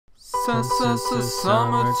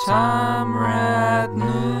Summertime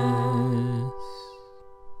Radness.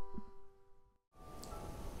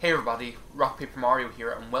 Hey everybody, RockPaperMario here,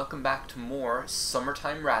 and welcome back to more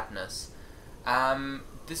Summertime Radness.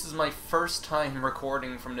 This is my first time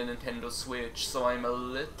recording from the Nintendo Switch, so I'm a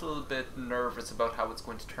little bit nervous about how it's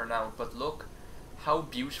going to turn out, but look, how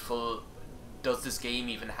beautiful does this game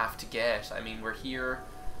even have to get? I mean, we're here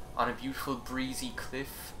on a beautiful breezy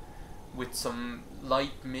cliff with some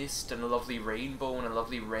light mist and a lovely rainbow and a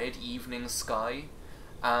lovely red evening sky.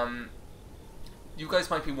 You guys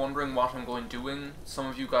might be wondering what I'm doing. Some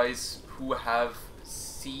of you guys who have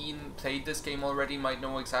played this game already might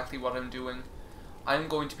know exactly what I'm doing. I'm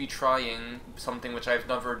going to be trying something which I've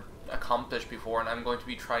never accomplished before, and I'm going to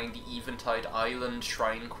be trying the Eventide Island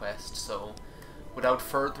Shrine Quest. So, without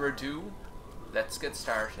further ado, let's get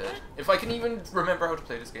started. If I can even remember how to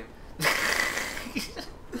play this game.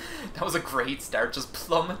 That was a great start, just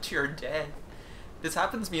plummet to your death. This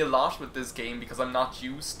happens to me a lot with this game because I'm not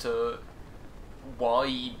used to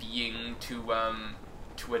Y being to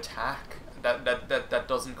attack. That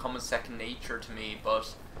doesn't come as second nature to me,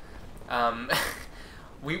 but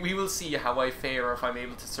we will see how I fare if I'm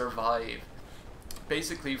able to survive.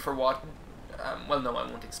 Basically, for what well, no, I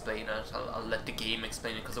won't explain it. I'll let the game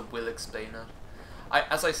explain it because it will explain it.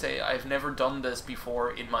 As I say, I've never done this before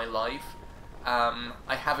in my life. I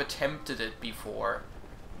have attempted it before,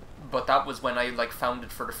 but that was when I found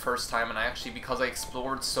it for the first time, and I actually, because I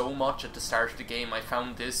explored so much at the start of the game, I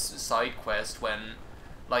found this side quest when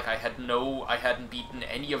I hadn't beaten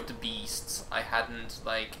any of the beasts. I hadn't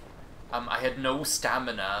I had no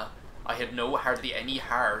stamina. I had hardly any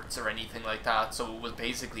hearts or anything like that, so it was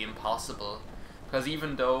basically impossible. Because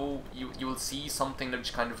even though you'll see something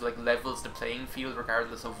that kind of levels the playing field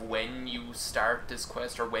regardless of when you start this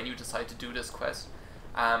quest or when you decide to do this quest,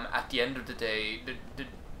 at the end of the day,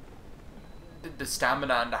 the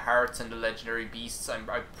stamina and the hearts and the legendary beasts,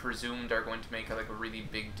 I presume they're going to make a really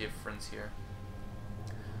big difference here.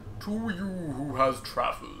 To you who has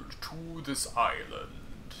travelled to this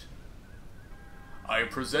island, I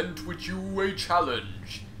present with you a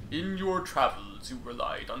challenge. In your travels, you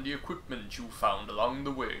relied on the equipment you found along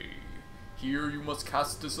the way. Here you must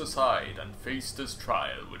cast this aside and face this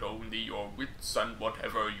trial with only your wits and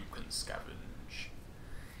whatever you can scavenge.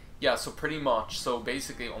 Yeah, so pretty much, so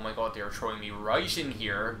basically, oh my god, they are throwing me right in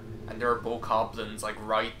here, and there are bokoblins,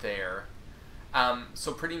 right there.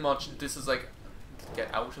 So pretty much, this is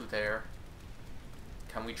get out of there.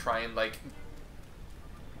 Can we try and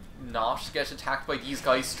not get attacked by these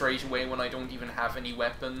guys straight away when I don't even have any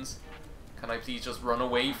weapons? Can I please just run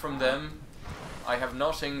away from them? I have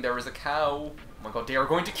nothing. There is a cow. Oh my god, they are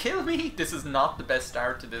going to kill me! This is not the best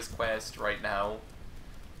start to this quest right now.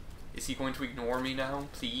 Is he going to ignore me now?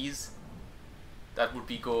 Please? That would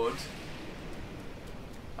be good.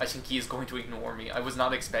 I think he is going to ignore me. I was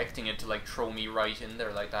not expecting it to throw me right in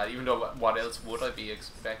there like that, even though what else would I be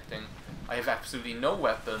expecting? I have absolutely no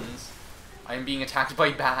weapons. I am being attacked by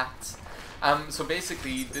bats. So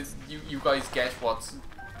basically, you guys get what's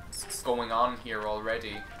going on here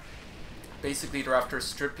already. Basically, they're after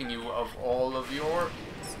stripping you of all of your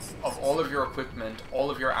equipment, all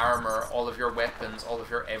of your armor, all of your weapons, all of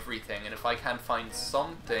your everything. And if I can't find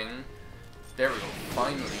something, there we go.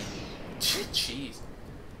 Finally, jeez.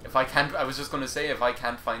 I was just gonna say, if I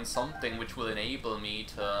can't find something which will enable me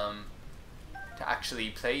to actually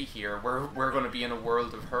play here, we're going to be in a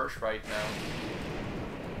world of hurt right now.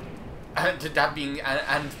 And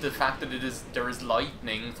the fact that there is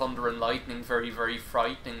lightning, thunder and lightning, very, very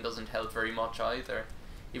frightening, doesn't help very much either.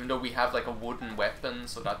 Even though we have a wooden weapon,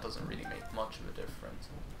 so that doesn't really make much of a difference.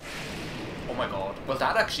 Oh my god. Well,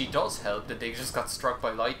 that actually does help, that they just got struck by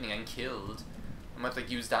lightning and killed. I might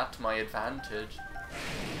use that to my advantage.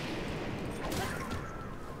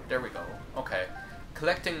 There we go. Okay.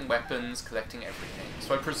 Collecting weapons, collecting everything.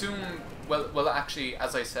 So I presume, well actually,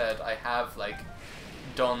 as I said, I have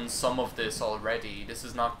done some of this already. This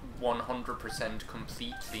is not 100%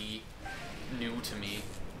 completely new to me.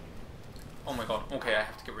 Oh my god, okay, I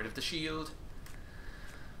have to get rid of the shield.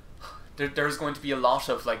 There's going to be a lot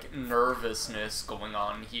of nervousness going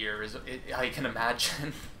on here, I can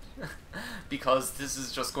imagine. Because this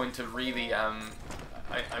is just going to really, I'm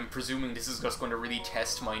presuming this is just going to really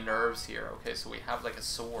test my nerves here. Okay, so we have a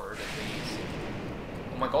sword at least.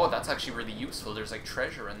 Oh my god, that's actually really useful. There's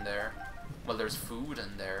treasure in there. Well, there's food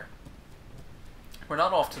in there. We're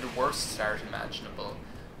not off to the worst start imaginable.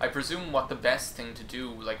 I presume what the best thing to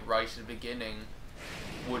do, right at the beginning,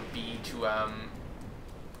 would be to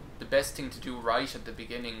the best thing to do right at the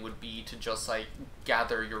beginning would be to just like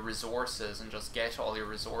gather your resources and just get all your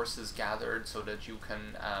resources gathered so that you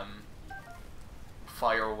can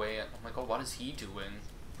fire away at... Oh my god, what is he doing?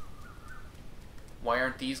 Why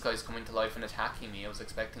aren't these guys coming to life and attacking me? I was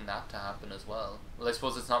expecting that to happen as well. Well, I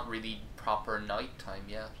suppose it's not really proper night time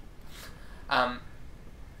yet.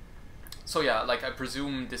 So yeah, like, I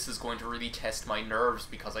presume this is going to really test my nerves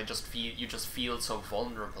because I just feel, you just feel so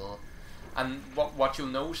vulnerable. And what you'll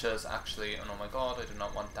notice, actually, and oh my god, I do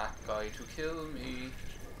not want that guy to kill me.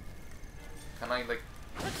 Can I, like,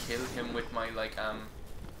 kill him with my, like,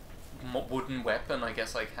 wooden weapon? I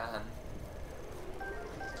guess I can.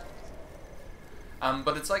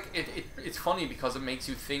 But it's like, it's funny because it makes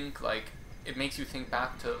you think, like, it makes you think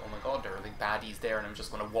back to, oh my god, there are, like, baddies there and I'm just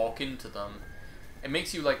gonna walk into them. It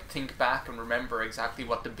makes you, like, think back and remember exactly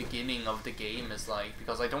what the beginning of the game is like,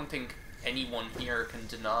 because I don't think anyone here can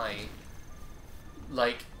deny,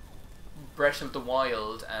 like, Breath of the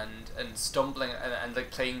Wild and stumbling and like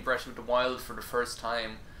playing Breath of the Wild for the first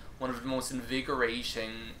time. One of the most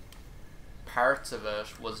invigorating parts of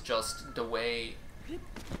it was just the way.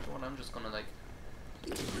 I'm just gonna like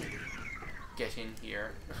get in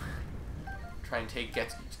here, try and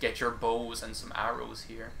get your bows and some arrows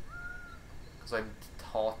here, because I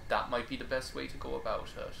thought that might be the best way to go about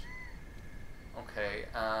it. Okay.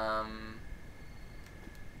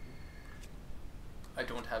 I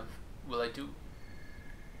don't have. Well, I do.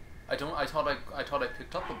 I don't. I thought I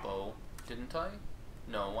picked up a bow, didn't I?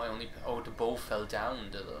 No, I only. Oh, the bow fell down,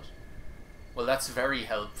 did it? Well, that's very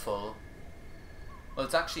helpful. Well,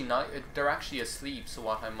 it's actually not. They're actually asleep, so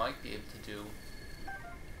what I might be able to do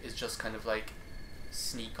is just kind of like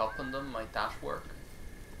sneak up on them. Might that work?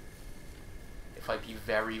 If I be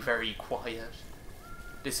very, very quiet.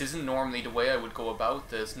 This isn't normally the way I would go about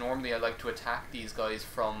this. Normally, I like to attack these guys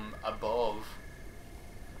from above,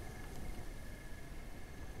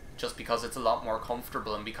 just because it's a lot more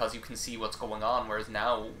comfortable and because you can see what's going on, whereas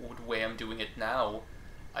now, the way I'm doing it now,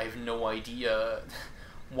 I have no idea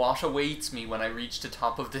what awaits me when I reach the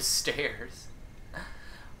top of the stairs.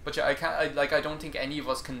 But yeah, I don't think any of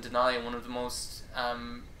us can deny one of the most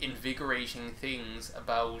invigorating things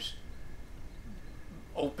about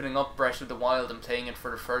opening up Breath of the Wild and playing it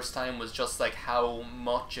for the first time was just like how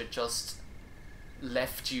much it just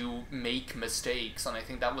left you make mistakes. And I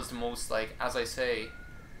think that was the most, like, as I say,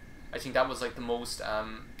 I think that was like the most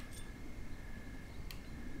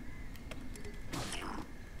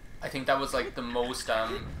I think that was like the most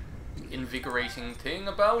invigorating thing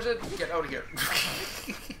about it. Get out of here.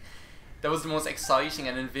 That was the most exciting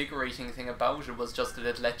and invigorating thing about it, was just that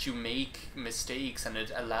it let you make mistakes and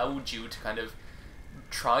it allowed you to kind of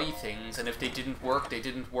try things, and if they didn't work, they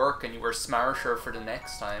didn't work, and you were smarter for the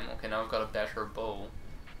next time. Okay, now I've got a better bow.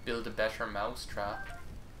 Build a better mousetrap.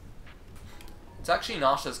 It's actually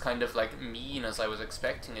not as kind of like mean as I was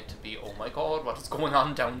expecting it to be. Oh my god, what is going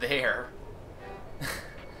on down there?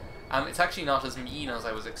 It's actually not as mean as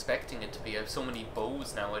I was expecting it to be. I have so many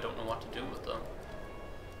bows now, I don't know what to do with them.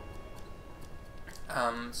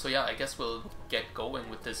 So yeah, I guess we'll get going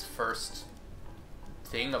with this first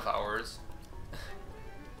thing of ours.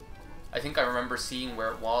 I think I remember seeing where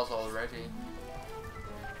it was already.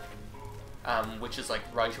 Which is like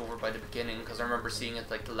right over by the beginning, because I remember seeing it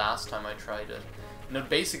like the last time I tried it. And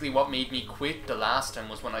basically what made me quit the last time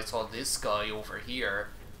was when I saw this guy over here.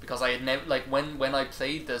 Because I had never, like, when I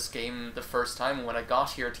played this game the first time, and when I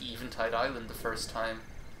got here to Eventide Island the first time,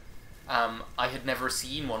 I had never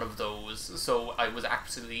seen one of those, so I was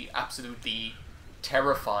absolutely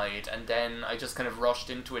terrified, and then I just kind of rushed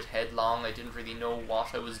into it headlong. I didn't really know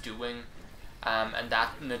what I was doing, and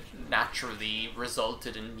that naturally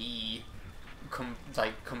resulted in me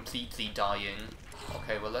completely dying.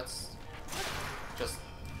 Okay, well, let's just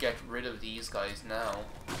get rid of these guys now.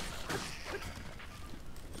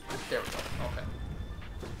 There we go. Okay.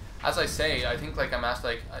 As I say, I think like I'm at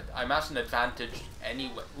an advantage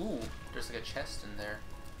anyway. Ooh, there's like a chest in there.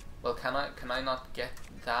 Well, can I not get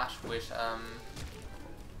that with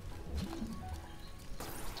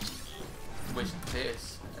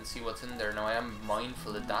this and see what's in there? Now I am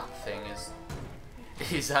mindful that that thing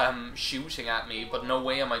is shooting at me, but no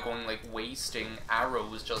way am I going like wasting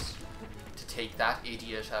arrows just to take that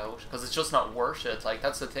idiot out, because it's just not worth it. Like,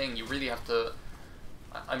 that's the thing, you really have to.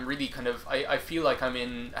 I'm really kind of, I feel like I'm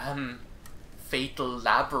in Fatal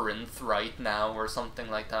Labyrinth right now, or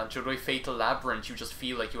something like that. During Fatal Labyrinth, you just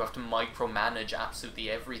feel like you have to micromanage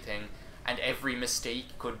absolutely everything, and every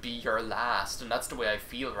mistake could be your last, and that's the way I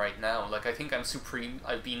feel right now. Like, I think I'm supreme.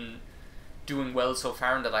 I've been doing well so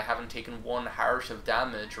far in that I haven't taken one heart of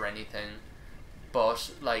damage or anything,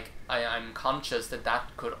 but like I'm conscious that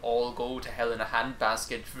that could all go to hell in a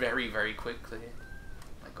handbasket very, very quickly.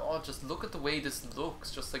 My god, just look at the way this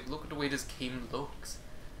looks. Just like look at the way this game looks.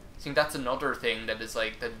 I think that's another thing that is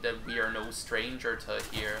like that we are no stranger to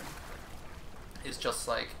here. It's just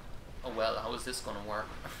like, oh well, how is this gonna work?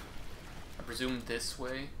 I presume this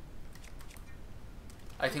way.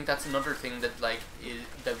 I think that's another thing that like is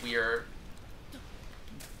that we are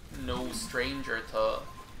no stranger to.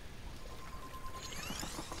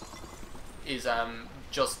 Is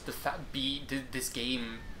just the this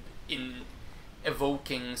game in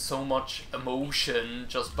evoking so much emotion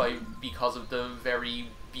just because of the very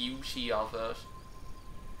beauty of it.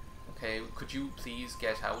 Okay, could you please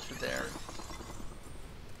get out of there?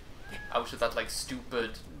 Out of that like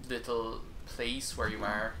stupid little place where you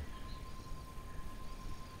are.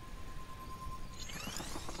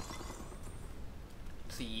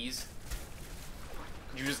 Please.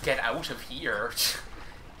 Could you just get out of here?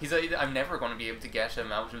 I'm never going to be able to get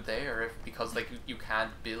him out of there because like you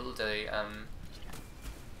can't build a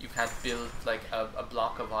you can't build like a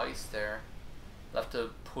block of ice there. You'll have to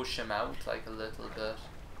push him out like a little bit.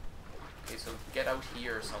 Okay, so get out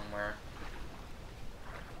here somewhere.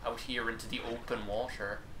 Out here into the open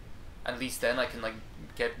water. At least then I can like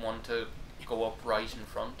get one to go up right in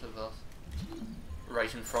front of us.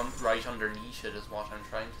 Right in front, right underneath it is what I'm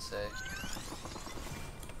trying to say.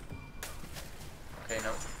 Okay,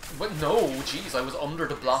 no. What? No, jeez, I was under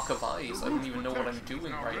the block of ice. I don't even know what I'm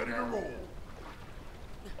doing right now.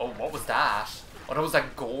 Oh, what was that? Oh, that was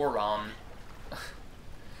that Goron.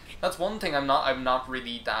 That's one thing I'm not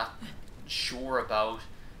really that sure about.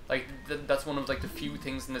 Like, that's one of like the few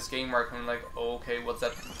things in this game where I'm like, oh, okay, was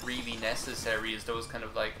that really necessary? Is those kind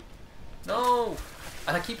of like, no!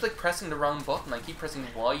 And I keep like pressing the wrong button. I keep pressing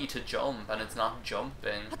Y to jump and it's not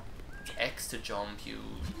jumping. It's X to jump, you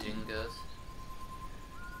dingus.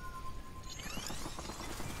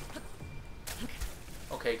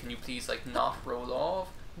 Okay, can you please like not roll off?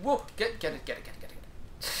 Whoa! Get it.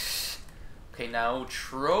 Okay, now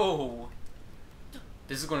throw.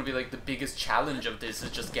 This is going to be like the biggest challenge of this,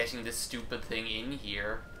 is just getting this stupid thing in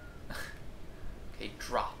here. Okay,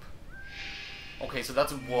 drop. Okay, so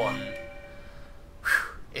that's one.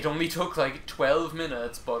 It only took like 12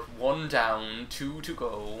 minutes, but 1 down, 2 to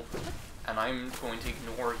go. And I'm going to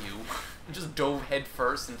ignore you. I just dove head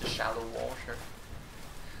first into shallow water.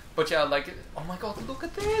 But yeah, like, oh my god, look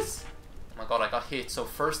at this! Oh my god, I got hit. So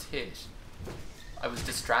first hit, I was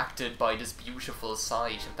distracted by this beautiful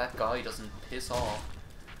sight. If that guy doesn't piss off.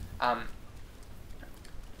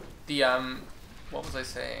 What was I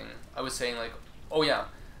saying? I was saying like, oh yeah,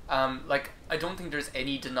 like, I don't think there's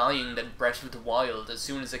any denying that Breath of the Wild, as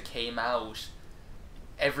soon as it came out,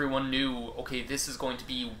 everyone knew, okay, this is going to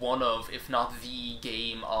be one of, if not the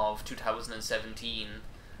game of 2017.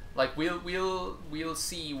 Like, we'll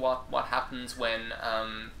see what happens when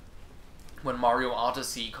Mario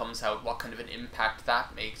Odyssey comes out, what kind of an impact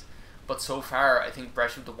that makes. But so far, I think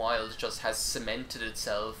Breath of the Wild just has cemented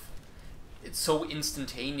itself. It's so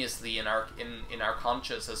instantaneously in our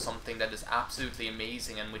conscious as something that is absolutely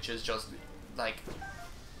amazing, and which is just like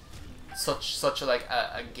such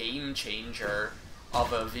a game changer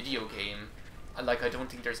of a video game. And like, I don't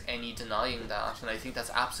think there's any denying that, and I think that's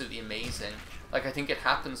absolutely amazing. Like, I think it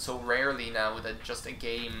happens so rarely now that just a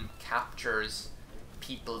game captures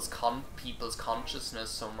people's consciousness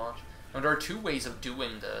so much. Now, there are two ways of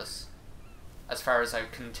doing this, as far as I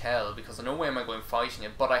can tell, because no way am I going fighting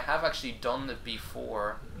it, but I have actually done it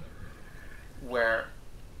before, where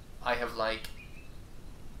I have like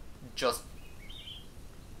just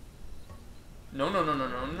no,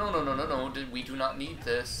 we do not need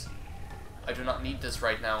this. I do not need this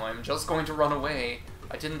right now. I'm just going to run away.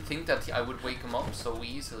 I didn't think that I would wake him up so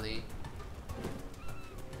easily.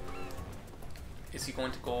 Is he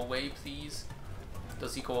going to go away, please?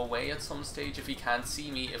 Does he go away at some stage if he can't see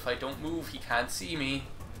me? If I don't move, he can't see me.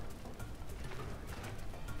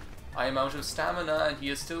 I am out of stamina and he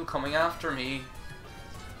is still coming after me.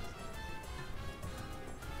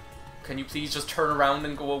 Can you please just turn around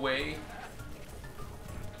and go away?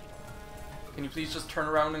 Can you please just turn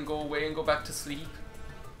around and go away and go back to sleep?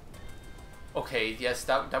 Okay, yes,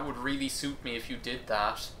 that would really suit me if you did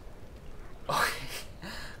that. Okay.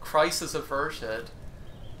 Crisis averted.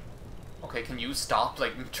 Okay, can you stop,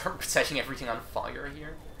 like, setting everything on fire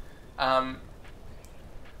here?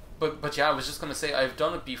 But yeah, I was just gonna say, I've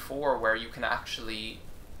done it before where you can actually...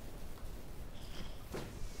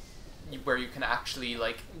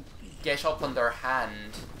 like, get up on their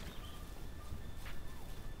hand.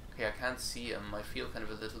 Okay, I can't see him. I feel kind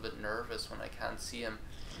of a little bit nervous when I can't see him.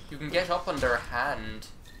 You can get up on their hand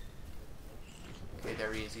Okay,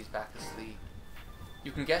 there he is. He's back asleep.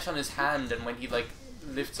 You can get on his hand, and when he like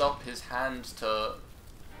lifts up his hand to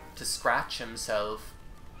scratch himself,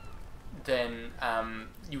 then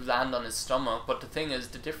you land on his stomach. But the thing is,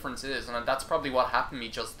 the difference is, and that's probably what happened to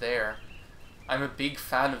me just there, I'm a big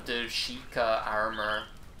fan of the Sheikah armor,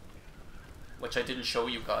 which I didn't show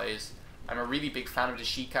you guys. I'm a really big fan of the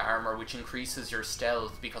Sheikah armor, which increases your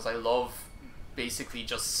stealth, because I love basically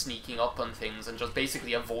just sneaking up on things and just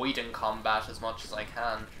basically avoiding combat as much as I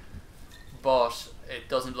can. But it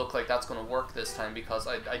doesn't look like that's going to work this time, because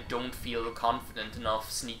I don't feel confident enough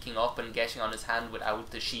sneaking up and getting on his hand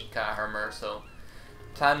without the Sheikah armor. So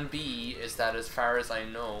plan B is that as far as I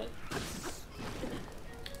know,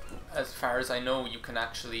 you can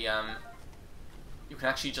actually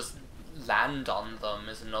just land on them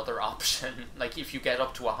is another option. Like if you get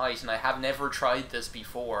up to a height, and I have never tried this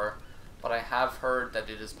before, but I have heard that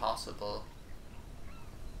it is possible.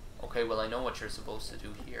 Okay, well I know what you're supposed to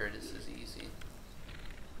do here. This is easy.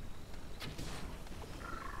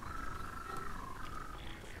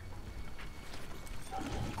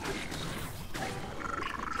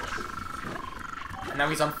 And now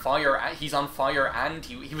he's on fire. He's on fire, and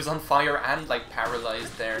he was on fire and like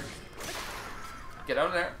paralyzed there. Get out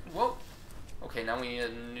of there. Whoa. Okay, now we need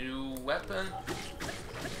a new weapon.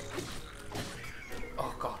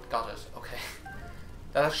 Oh god, got it. Okay.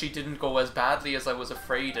 That actually didn't go as badly as I was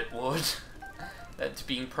afraid it would. To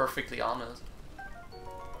being perfectly honest.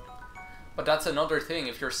 But that's another thing.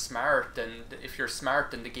 If you're smart, then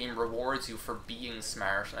the game rewards you for being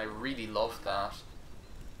smart, and I really love that.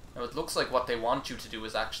 Now it looks like what they want you to do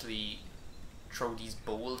is actually throw these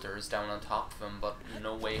boulders down on top of him, but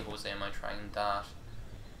no way, Jose, am I trying that.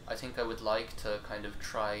 I think I would like to kind of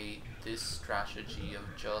try this strategy of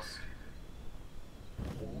just...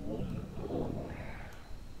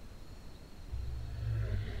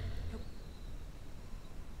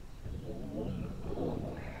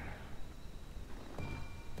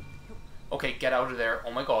 Okay, get out of there.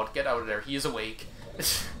 Oh my god, get out of there. He is awake.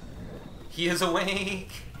 He is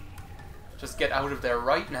awake. Just get out of there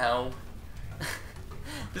right now.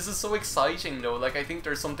 This is so exciting though. Like, I think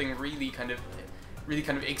there's something really kind of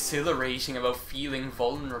exhilarating about feeling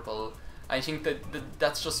vulnerable. I think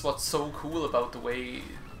that's just what's so cool about the way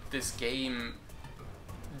this game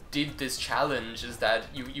did this challenge, is that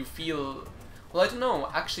you feel... Well, I don't know.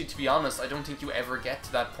 Actually, to be honest, I don't think you ever get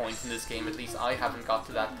to that point in this game. At least I haven't got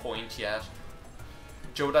to that point yet.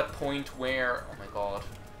 Joe, that point where... Oh my god.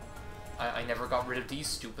 I never got rid of these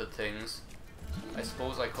stupid things. I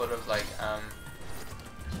suppose I could have, like,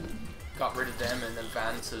 got rid of them in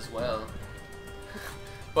advance as well.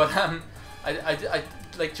 But, I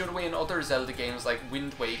like, Joe, the way in other Zelda games, like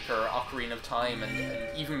Wind Waker, Ocarina of Time,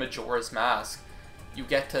 and even Majora's Mask, you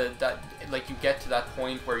get to that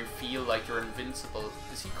point where you feel like you're invincible.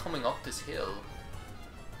 Is he coming up this hill?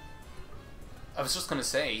 I was just gonna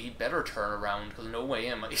say, he better turn around, because no way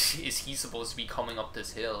is he supposed to be coming up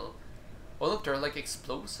this hill. Oh look, there are like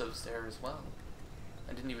explosives there as well.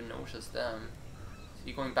 I didn't even notice them. Is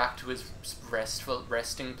he going back to his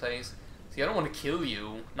resting place? See, I don't want to kill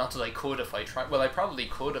you. Not that I could if I tried. Well, I probably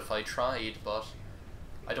could if I tried, but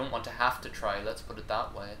I don't want to have to try, let's put it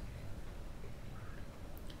that way.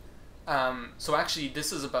 So actually,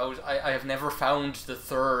 this is about... I have never found the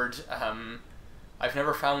third... I've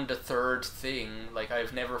never found the third thing. Like,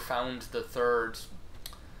 I've never found the third...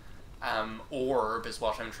 orb, is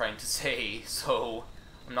what I'm trying to say. So,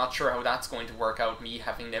 I'm not sure how that's going to work out, me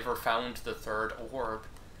having never found the third orb.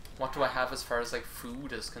 What do I have as far as, like,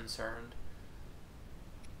 food is concerned?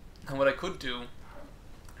 And what I could do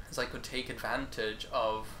is I could take advantage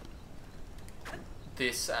of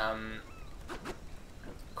this,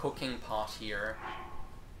 cooking pot here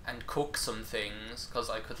and cook some things, because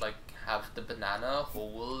I could like have the banana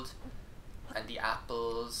hold and the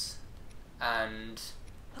apples and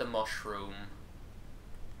the mushroom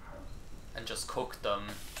and just cook them.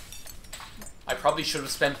 I probably should have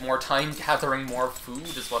spent more time gathering more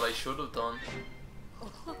food, is what I should have done.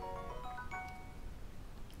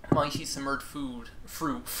 Mighty simmered fruit,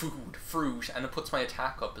 and it puts my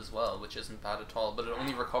attack up as well, which isn't bad at all, but it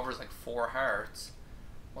only recovers like 4 hearts.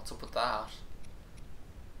 What's up with that?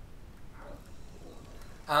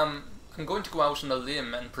 I'm going to go out on a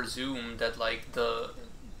limb and presume that like the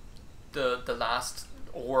last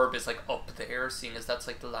orb is like up there, seeing as that's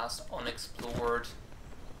like the last unexplored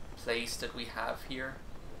place that we have here.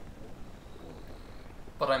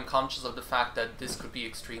 But I'm conscious of the fact that this could be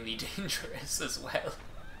extremely dangerous as well.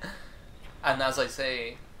 And as I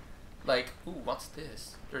say, like, ooh, what's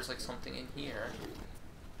this? There's like something in here.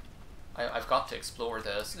 I've got to explore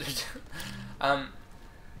this. And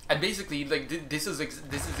And basically, like, this is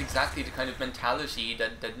exactly the kind of mentality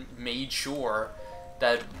that made sure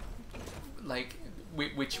that, like,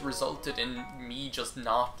 which resulted in me just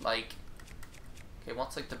not, like, okay,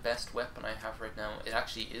 what's, like, the best weapon I have right now? It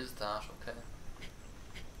actually is that, okay.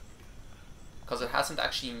 Because it hasn't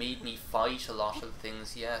actually made me fight a lot of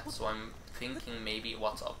things yet, so I'm thinking maybe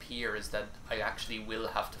what's up here is that I actually will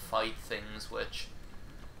have to fight things, which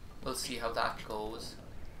we'll see how that goes.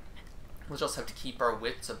 We'll just have to keep our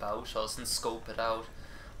wits about us and scope it out.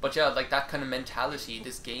 But yeah, like that kind of mentality,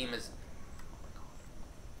 this game is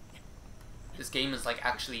like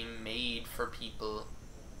actually made for people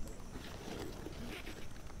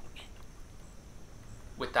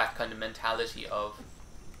with that kind of mentality of,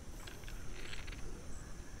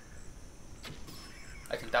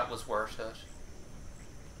 I think that was worth it.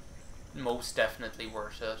 Most definitely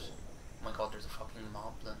worth it. Oh my god, there's a fucking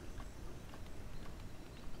moblin.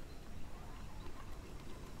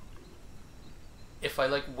 If I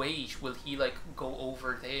like wait, will he like go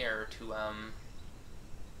over there to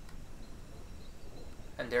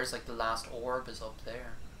and there's like the last orb is up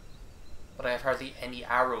there. But I have hardly any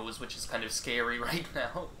arrows, which is kind of scary right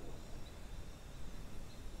now.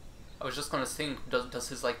 I was just gonna think, does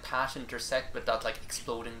his like path intersect with that like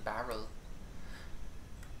exploding barrel?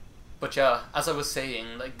 But yeah, as I was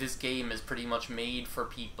saying, like this game is pretty much made for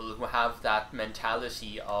people who have that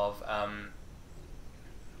mentality of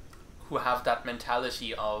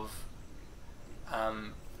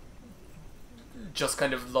just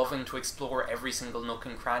kind of loving to explore every single nook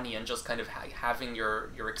and cranny and just kind of having your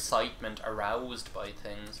excitement aroused by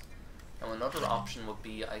things. Now another option would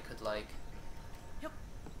be I could like... Yep.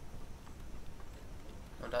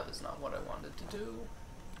 No, that is not what I wanted to do.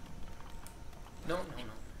 No.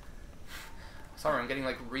 Sorry, I'm getting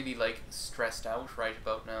like really like stressed out right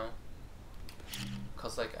about now.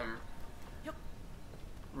 Cause like I'm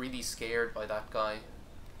really scared by that guy.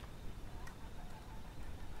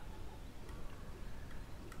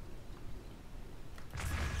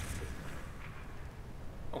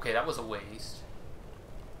 Okay, that was a waste.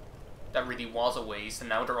 That really was a waste, and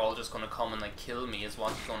now they're all just gonna come and like kill me is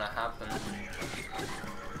what's gonna happen.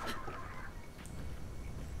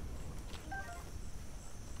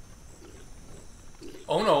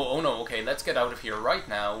 Oh no, okay, let's get out of here right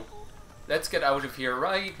now. Let's get out of here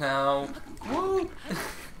right now. Woo!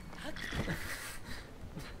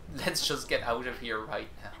 Let's just get out of here right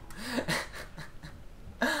now.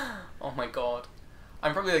 Oh my god.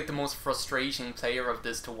 I'm probably like the most frustrating player of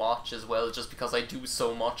this to watch as well, just because I do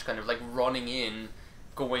so much kind of like running in,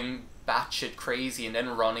 going batshit crazy and then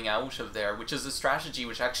running out of there, which is a strategy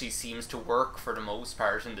which actually seems to work for the most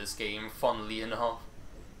part in this game, funnily enough.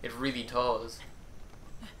 It really does.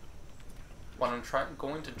 What I'm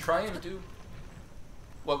going to try and do...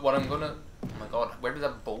 What I'm gonna... Oh my god, where did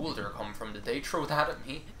that boulder come from? Did they throw that at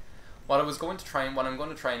me? What I'm going to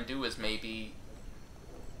try and do is maybe...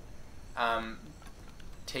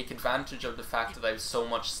 take advantage of the fact that I have so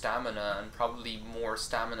much stamina, and probably more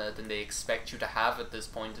stamina than they expect you to have at this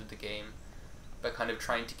point of the game, by kind of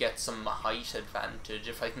trying to get some height advantage.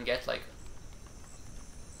 If I can get like...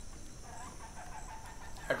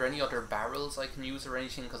 Are there any other barrels I can use or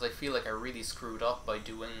anything? Because I feel like I really screwed up by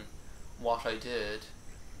doing what I did.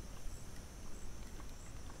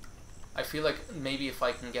 I feel like maybe if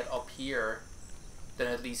I can get up here, then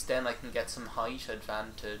at least then I can get some height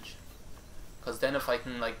advantage. Because then if I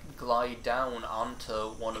can like glide down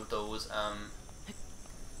onto one of those,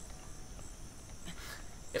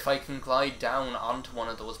 if I can glide down onto one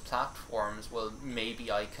of those platforms, well maybe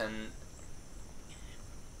I can...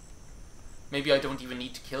 Maybe I don't even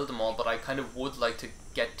need to kill them all, but I kind of would like to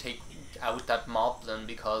take out that moblin,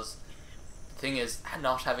 because the thing is,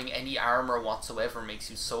 not having any armor whatsoever makes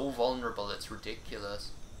you so vulnerable, it's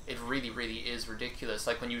ridiculous. It really, really is ridiculous.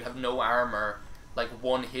 Like when you have no armor, like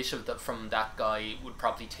one hit of from that guy would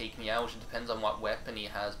probably take me out. It depends on what weapon he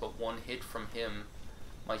has, but one hit from him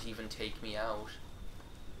might even take me out.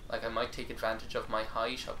 Like I might take advantage of my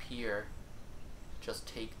height up here, just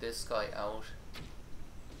take this guy out.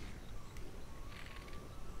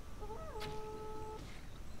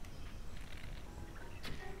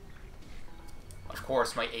 Of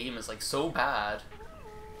course, my aim is like so bad.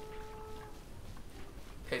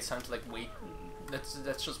 Okay, it's time to like wait.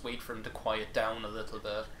 Let's just wait for him to quiet down a little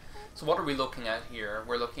bit. So what are we looking at here?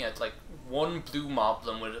 We're looking at like one blue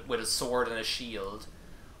moblin with a sword and a shield,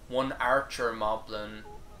 one archer moblin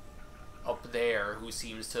up there who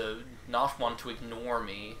seems to not want to ignore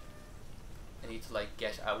me. I need to like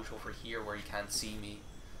get out over here where he can't see me.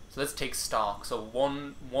 So let's take stock. So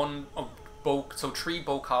so 3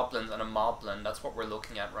 bokoblins and a moblin. That's what we're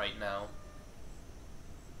looking at right now.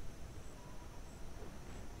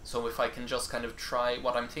 So if I can just kind of try,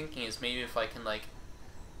 what I'm thinking is maybe if I can like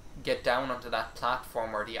get down onto that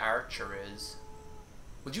platform where the archer is.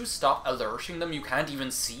 Would you stop alerting them? You can't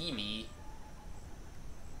even see me.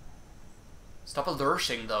 Stop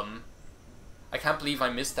alerting them. I can't believe I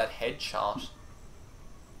missed that headshot.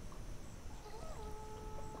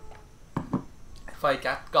 If I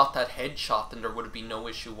got that headshot, then there would have been no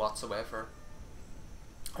issue whatsoever.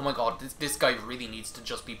 Oh my god, this guy really needs to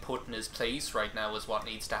just be put in his place right now is what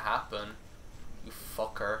needs to happen. You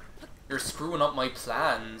fucker. You're screwing up my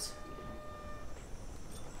plans.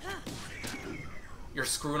 You're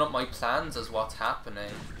screwing up my plans is what's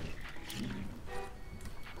happening.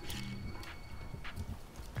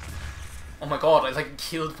 Oh my god, I like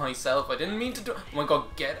killed myself. I didn't mean to do. Oh my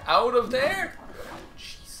god, get out of there!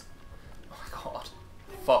 Jeez. Oh my god.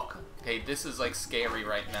 Fuck. Okay, this is like scary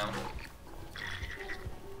right now.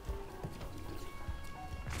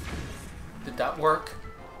 Did that work?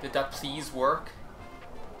 Did that please work?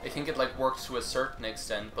 I think it like worked to a certain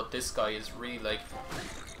extent, but this guy is really like...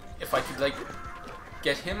 If I could like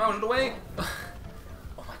get him out of the way.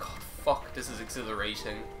 Oh my god, fuck, this is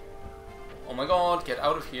exhilarating. Oh my god, get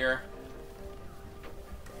out of here.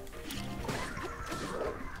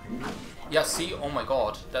 Yeah, see, oh my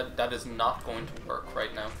god, that is not going to work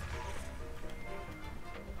right now.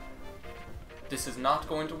 This is not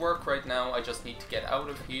going to work right now. I just need to get out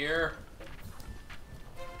of here.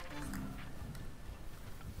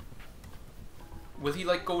 Will he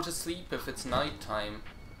like go to sleep if it's nighttime?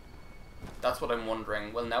 That's what I'm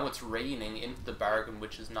wondering. Well, now it's raining into the bargain,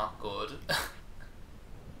 which is not good.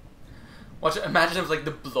 Imagine if like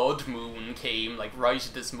the blood moon came like right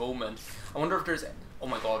at this moment. I wonder if there's... Oh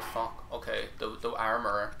my god, fuck. Okay, the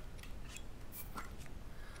armor.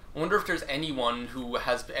 I wonder if there's anyone who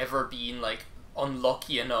has ever been like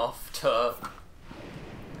unlucky enough to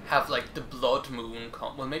have like the blood moon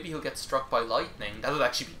come. Well, maybe he'll get struck by lightning. That would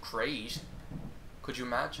actually be great. Could you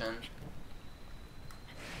imagine?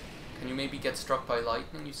 Can you maybe get struck by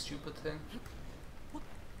lightning, you stupid thing?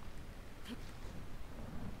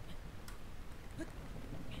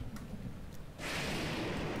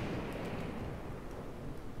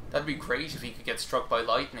 That'd be great if he could get struck by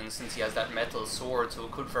lightning since he has that metal sword, so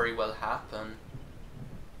it could very well happen.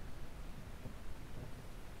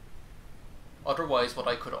 Otherwise, what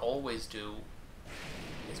I could always do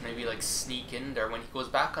is maybe like sneak in there when he goes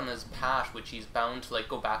back on his path, which he's bound to like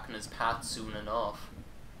go back on his path soon enough.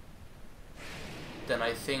 Then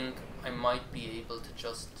I think I might be able to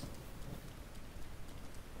just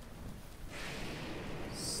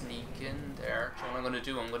sneak in there. So what I'm going to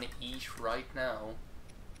do, I'm going to eat right now.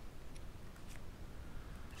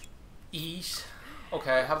 Eat.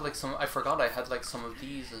 Okay, I have like some, I forgot I had like some of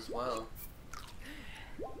these as well.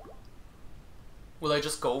 Will I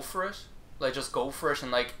just go for it? Will I just go for it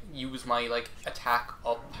and like use my like attack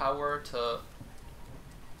up power to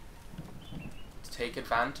take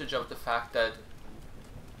advantage of the fact that,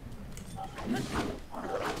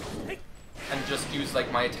 and just use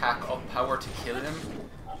like my attack up power to kill him?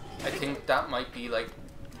 I think that might be like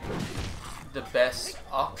the best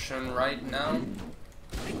option right now.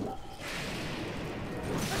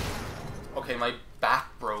 Okay, my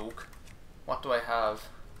back broke. What do I have?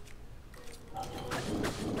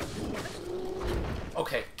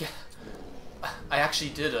 Okay, I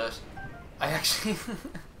actually did it. I actually...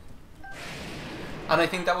 And I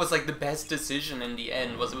think that was like the best decision in the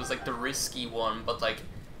end, was it was like the risky one, but like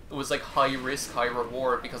it was like high risk, high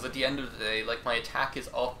reward, because at the end of the day, like my attack is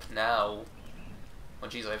up now. Oh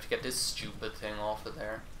jeez, I have to get this stupid thing off of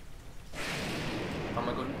there. Am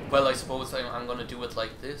I going? Well, I suppose I'm gonna do it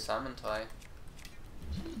like this, haven't I?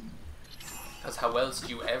 Because how else do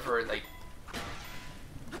you ever like?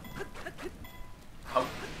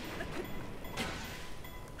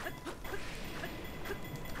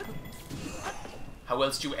 How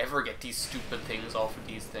else do you ever get these stupid things off of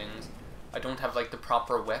these things? I don't have like the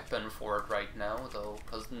proper weapon for it right now though,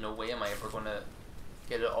 because no way am I ever gonna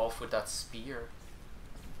get it off with that spear.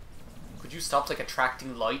 Could you stop like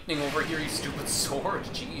attracting lightning over here, you stupid sword?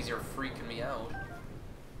 Jeez, you're freaking me out.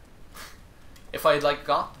 If I had like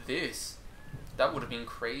got this, that would have been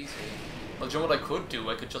crazy. Well, do you know what I could do?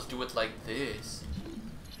 I could just do it like this.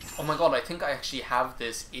 Oh my god, I think I actually have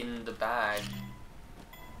this in the bag.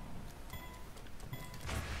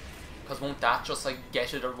 Because won't that just like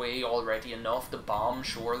get it away already enough? The bomb,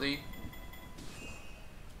 surely?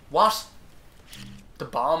 What? The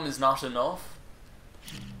bomb is not enough?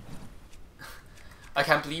 I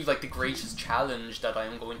can't believe like the greatest challenge that I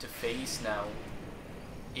am going to face now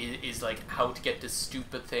is like how to get this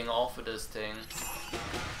stupid thing off of this thing.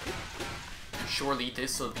 Surely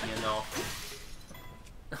this will be enough.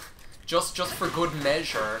 just for good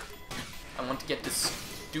measure, I want to get this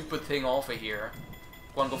stupid thing off of here.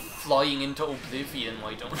 I want to go flying into oblivion,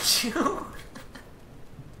 why don't you?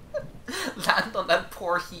 Land on that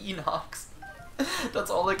poor Hinox.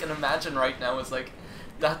 That's all I can imagine right now is like,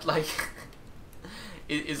 that like,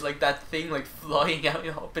 is like that thing like flying out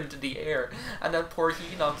up into the air, and that poor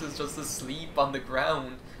Hinox is just asleep on the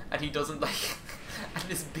ground, and he doesn't like, and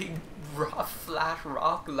this big flat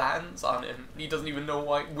rock lands on him, and he doesn't even know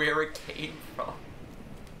where it came from.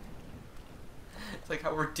 It's like,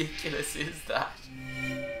 how ridiculous is that?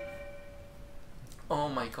 Oh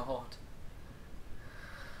my god.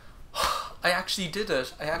 I actually did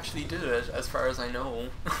it. I actually did it, as far as I know.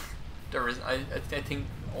 I think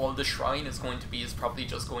all the shrine is going to be is probably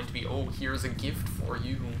just going to be, oh, here's a gift for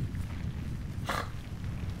you.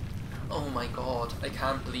 Oh my god, I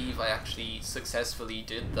can't believe I actually successfully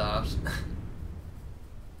did that.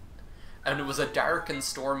 And it was a dark and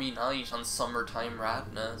stormy night on summertime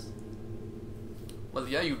Radness. Well,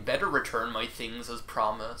 yeah, you better return my things as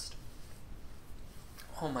promised.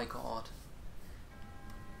 Oh my god.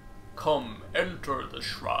 Come, enter the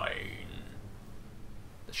shrine.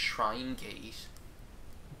 The shrine gate.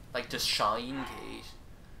 Like the shine gate.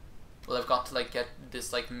 Well, I've got to like get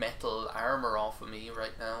this like metal armor off of me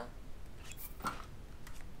right now.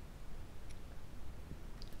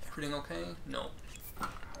 Everything okay? No.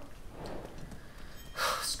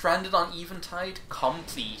 Stranded on Eventide?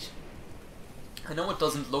 Complete. I know it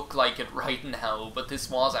doesn't look like it right now, but this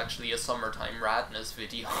was actually a summertime Radness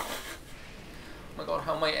video. Oh my god,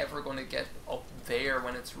 how am I ever going to get up there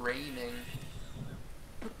when it's raining?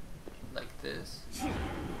 Like this.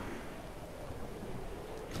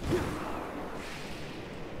 I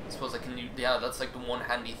suppose I can use, yeah, that's like the one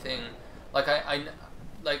handy thing. Like I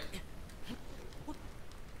like,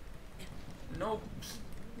 no,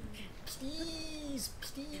 please,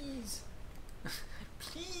 please,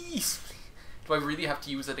 please. Do I really have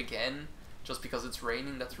to use it again just because it's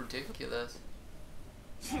raining? That's ridiculous.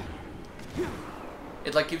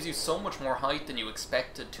 It like gives you so much more height than you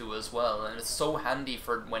expected to as well, and it's so handy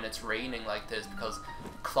for when it's raining like this, because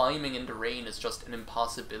climbing in the rain is just an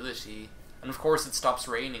impossibility. And of course it stops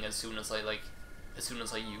raining as soon as I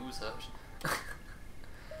use it.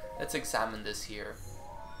 Let's examine this here.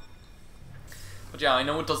 But yeah, I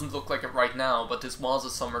know it doesn't look like it right now, but this was a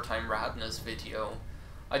summertime Radness video.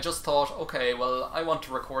 I just thought, okay, well, I want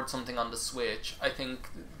to record something on the Switch. I think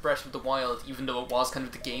Breath of the Wild, even though it was kind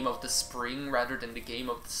of the game of the spring rather than the game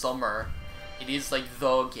of the summer, it is like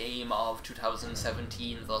the game of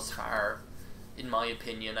 2017 thus far, in my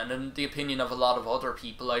opinion, and in the opinion of a lot of other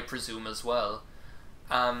people, I presume, as well.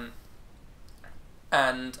 And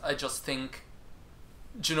I just think,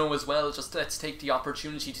 you know, as well, just let's take the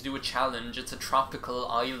opportunity to do a challenge. It's a tropical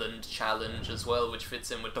island challenge as well, which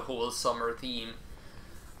fits in with the whole summer theme.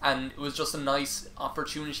 And it was just a nice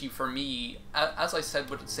opportunity for me, as I said,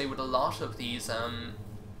 with a lot of these, summertime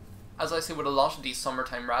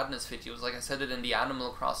Radness videos, like I said it in the Animal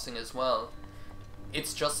Crossing as well.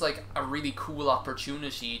 It's just like a really cool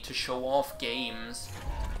opportunity to show off games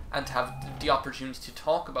and to have the opportunity to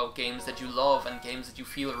talk about games that you love and games that you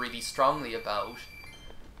feel really strongly about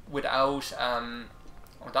without,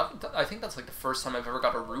 I think that's like the first time I've ever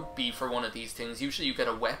got a rupee for one of these things. Usually you get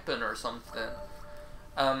a weapon or something.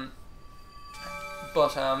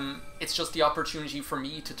 It's just the opportunity for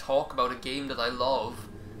me to talk about a game that I love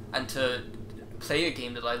and to play a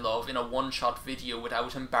game that I love in a one-shot video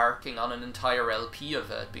without embarking on an entire LP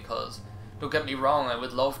of it, because, don't get me wrong, I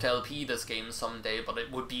would love to LP this game someday, but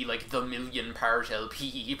it would be like the million-part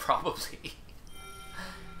LP, probably.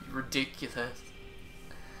 Ridiculous.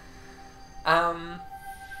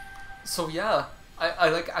 So yeah, I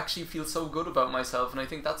like actually feel so good about myself, and I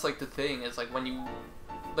think that's like the thing, is like when you,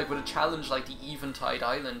 like with a challenge like the Eventide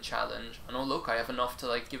Island challenge, and oh look, I have enough to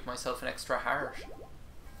like give myself an extra heart.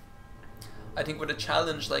 I think with a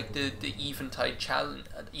challenge like the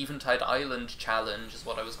Eventide Island challenge is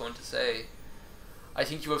what I was going to say. I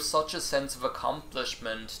think you have such a sense of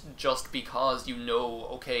accomplishment just because you know,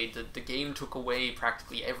 okay, the game took away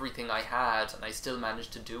practically everything I had, and I still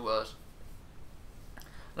managed to do it.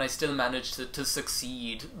 And I still managed to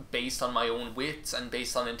succeed based on my own wits and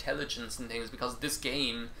based on intelligence and things, because this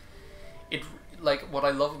game, it, like, what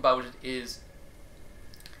I love about it is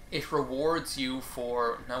it rewards you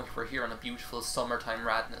for, now we're here on a beautiful summertime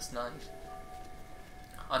Radness night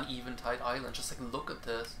on Eventide Island, just like, look at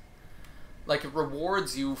this. Like, it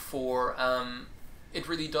rewards you for, it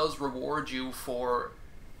really does reward you for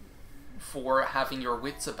having your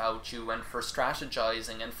wits about you, and for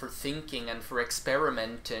strategizing, and for thinking, and for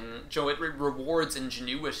experimenting. Joe, it rewards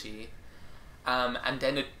ingenuity. and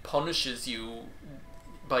then it punishes you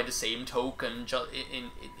by the same token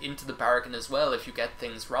into the bargain as well if you get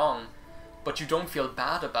things wrong. But you don't feel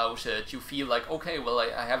bad about it. You feel like, okay, well,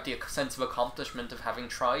 I have the sense of accomplishment of having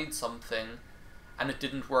tried something and it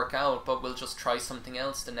didn't work out, but we'll just try something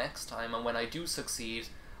else the next time, and when I do succeed,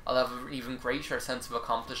 I'll have an even greater sense of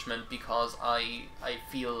accomplishment because I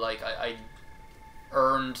feel like I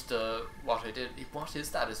earned what I did. What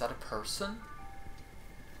is that? Is that a person?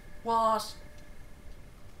 What?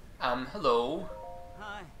 Hello?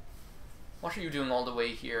 Hi. What are you doing all the way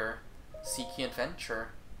here? Seeking adventure?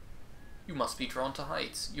 You must be drawn to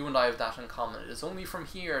heights. You and I have that in common. It is only from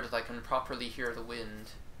here that I can properly hear the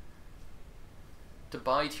wind. To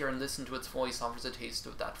bide here and listen to its voice offers a taste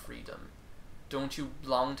of that freedom. Don't you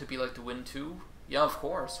long to be like the wind too? Yeah, of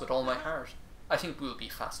course, with all my heart. I think we'll be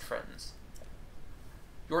fast friends.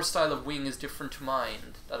 Your style of wing is different to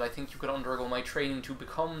mine, that I think you could undergo my training to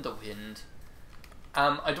become the wind.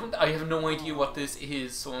 I have no idea what this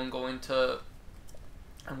is, so I'm going to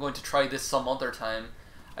try this some other time.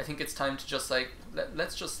 I think it's time to just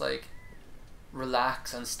let's just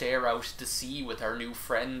relax and stare out to sea with our new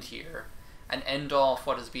friend here, and end off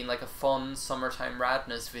what has been like a fun summertime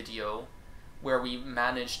Radness video, where we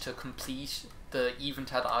managed to complete the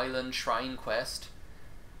Eventide Island Shrine quest.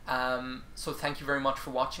 So thank you very much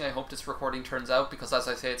for watching. I hope this recording turns out, because as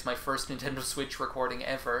I say, it's my first Nintendo Switch recording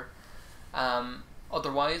ever.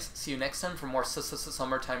 Otherwise, see you next time for more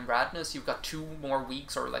summertime Radness. You've got 2 more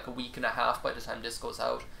weeks, or like a week and a half by the time this goes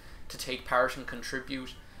out, to take part and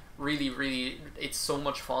contribute. Really, really, it's so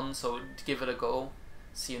much fun, so give it a go.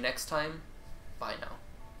 See you next time. Bye now.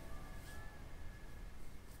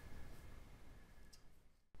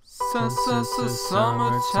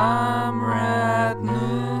 Summertime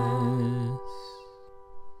Radness.